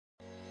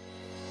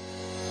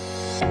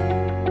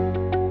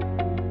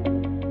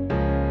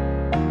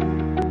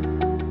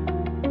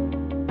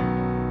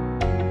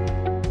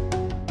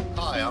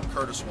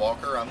Curtis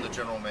Walker. I'm the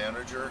general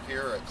manager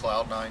here at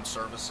Cloud9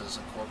 Services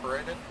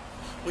Incorporated.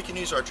 We can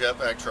use our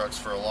jetback trucks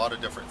for a lot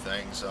of different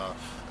things,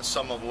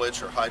 some of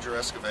which are hydro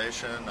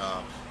excavation,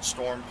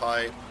 storm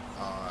pipe,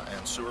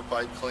 and sewer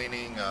pipe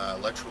cleaning,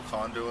 electrical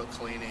conduit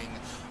cleaning.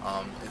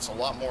 It's a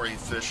lot more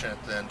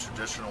efficient than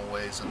traditional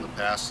ways in the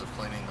past of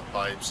cleaning the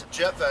pipes.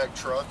 Jetvac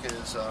truck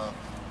is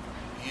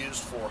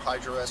used for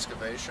hydro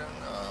excavation,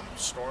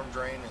 storm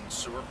drain and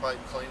sewer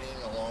pipe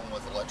cleaning, along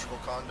with electrical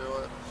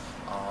conduit.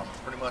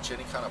 Pretty much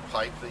any kind of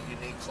pipe that you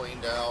need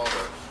cleaned out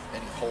or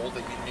any hole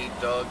that you need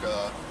dug,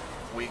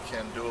 we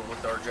can do it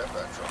with our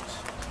jetvac trucks.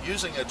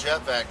 Using a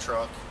jetvac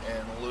truck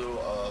in lieu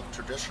of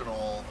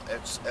traditional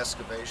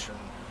excavation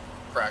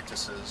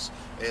practices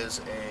is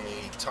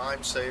a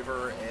time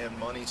saver and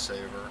money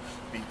saver,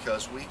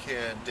 because we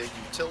can dig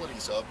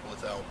utilities up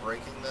without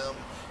breaking them,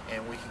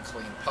 and we can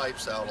clean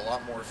pipes out a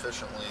lot more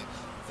efficiently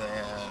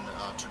than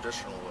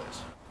traditional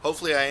ways.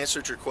 Hopefully I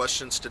answered your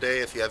questions today.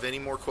 If you have any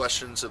more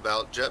questions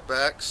about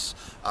jetbacks,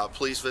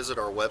 please visit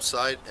our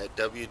website at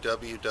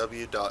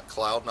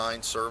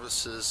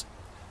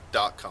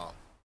www.cloud9services.com.